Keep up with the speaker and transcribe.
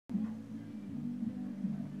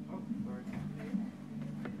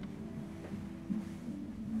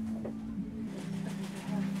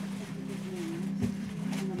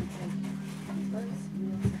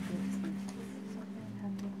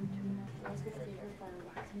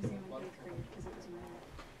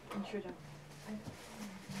Intruder.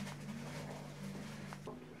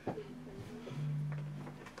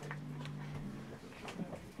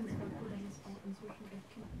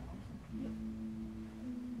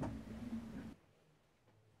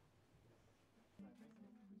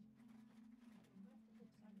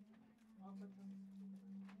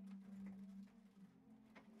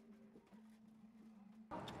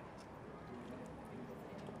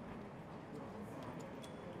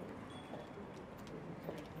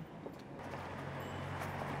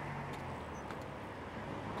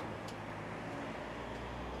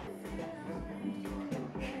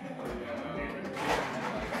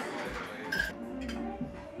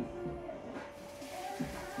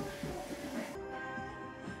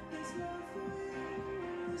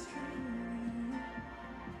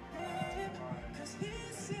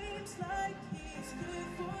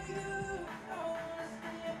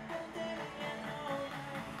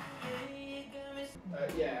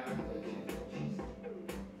 Yeah.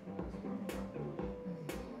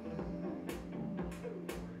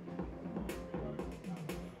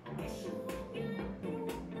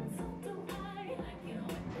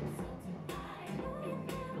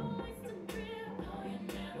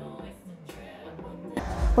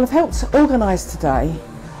 Well, I've helped organise today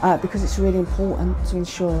because it's really important to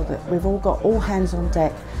ensure that we've all got all hands on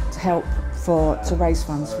deck to help to raise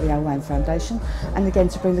funds for the Al-Ain Foundation, and again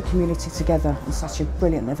to bring the community together in such a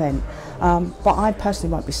brilliant event. But I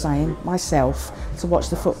personally won't be staying myself to watch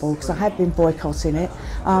the football because I have been boycotting it,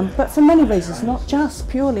 but for many reasons, not just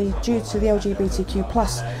purely due to the LGBTQ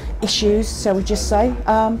plus issues, shall we just say,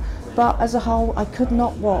 but as a whole I could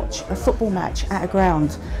not watch a football match at a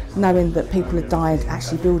ground knowing that people had died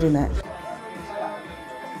actually building it.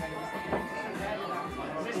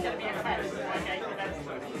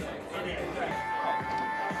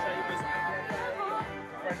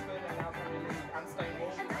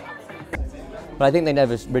 But I think they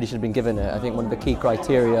never really should have been given it. I think one of the key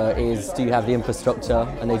criteria is, do you have the infrastructure?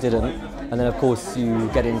 And they didn't. And then of course you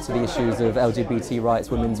get into the issues of LGBT rights,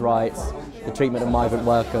 women's rights, the treatment of migrant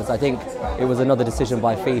workers. I think it was another decision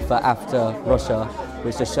by FIFA after Russia,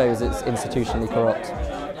 which just shows it's institutionally corrupt.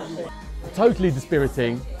 Totally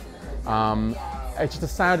dispiriting. It's just a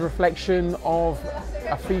sad reflection of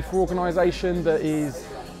a FIFA organisation that is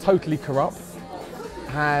totally corrupt,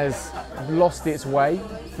 has lost its way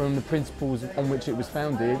from the principles on which it was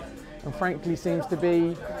founded, and frankly seems to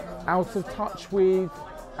be out of touch with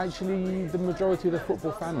actually the majority of the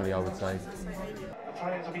football family, I would say. The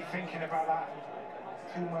players will be thinking about that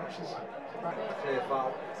too much. Clear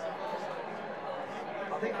foul.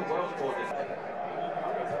 I think the World Cup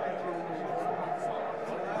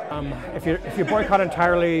If you boycott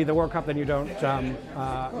entirely the World Cup, then you don't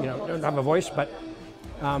don't have a voice. But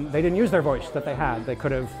they didn't use their voice that they had. They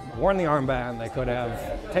could have worn the armband. They could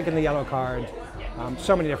have taken the yellow card.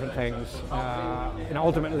 So many different things. And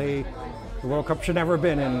ultimately, the World Cup should never have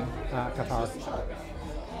been in Qatar.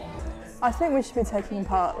 I think we should be taking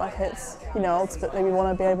part. Like, it's, ultimately we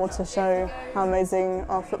want to be able to show how amazing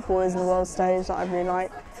our football is on the world stage, that I really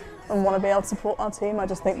like, and want to be able to support our team. I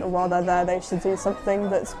just think that while they're there, they should do something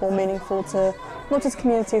that's more meaningful to not just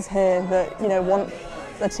communities here that want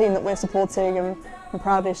the team that we're supporting and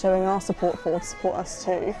proudly showing our support for to support us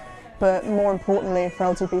too, but more importantly for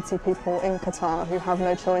LGBT people in Qatar who have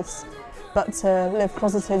no choice but to live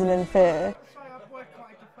closeted and in fear.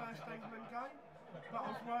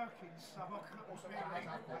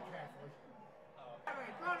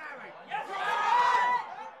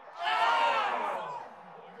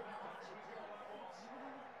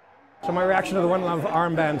 So my reaction to the One Love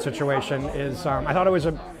armband situation is I thought it was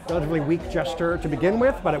a relatively weak gesture to begin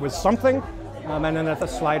with, but it was something, and then at the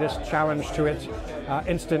slightest challenge to it,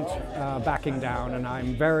 instant backing down, and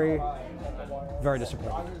I'm very, very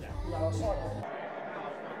disappointed.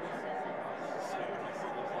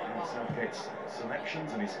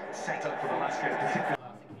 Selections and he's set up for the last game.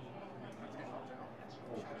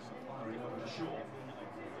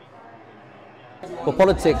 Well,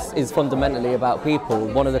 politics is fundamentally about people.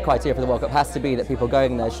 One of the criteria for the World Cup has to be that people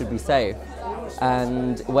going there should be safe.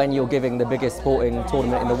 And when you're giving the biggest sporting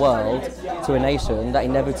tournament in the world to a nation, that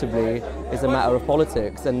inevitably is a matter of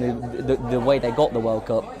politics. And the way they got the World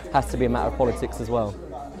Cup has to be a matter of politics as well.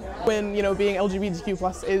 When, being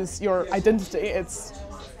LGBTQ+ is your identity,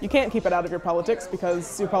 you can't keep it out of your politics,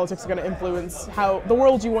 because your politics are going to influence how the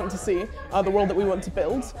world you want to see, the world that we want to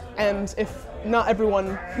build. And if not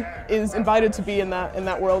everyone is invited to be in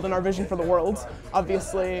that world and our vision for the world,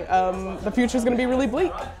 obviously the future is going to be really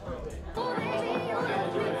bleak.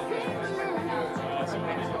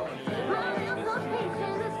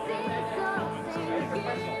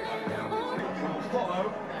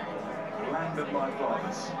 midlife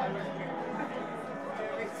fathers.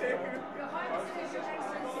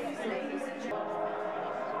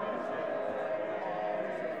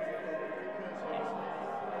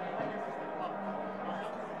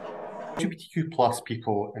 LGBTQ plus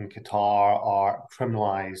people in Qatar are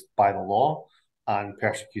criminalised by the law and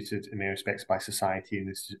persecuted in many respects by society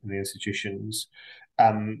and the institutions.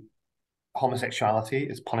 Homosexuality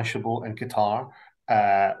is punishable in Qatar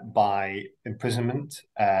by imprisonment,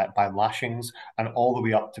 by lashings, and all the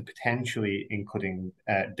way up to potentially including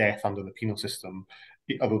death under the penal system,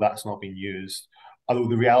 although that's not been used. Although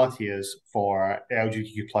the reality is for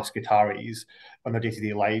LGBTQ plus Qataris on their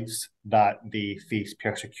day-to-day lives that they face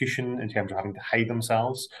persecution in terms of having to hide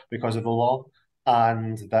themselves because of the law,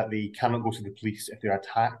 and that they cannot go to the police if they're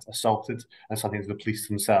attacked, assaulted, and sometimes the police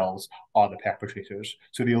themselves are the perpetrators.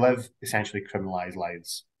 So they live essentially criminalised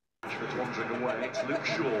lives. It's wandering away. It's Luke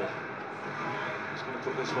Shaw. He's going to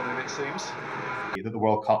put this one in, it seems. That the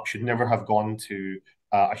World Cup should never have gone to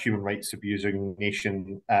a human rights abusing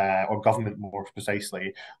nation or government more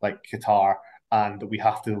precisely like Qatar, and that we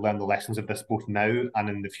have to learn the lessons of this both now and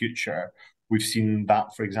in the future. We've seen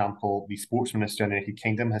that, for example, the sports minister in the United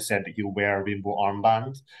Kingdom has said that he'll wear a rainbow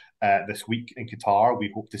armband this week in Qatar.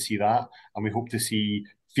 We hope to see that, and we hope to see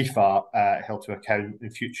FIFA held to account in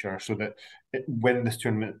future, so that when this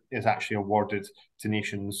tournament is actually awarded to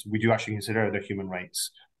nations, we do actually consider their human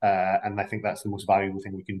rights. And I think that's the most valuable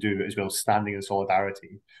thing we can do, as well as standing in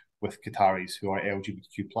solidarity with Qataris who are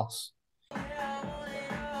LGBTQ plus.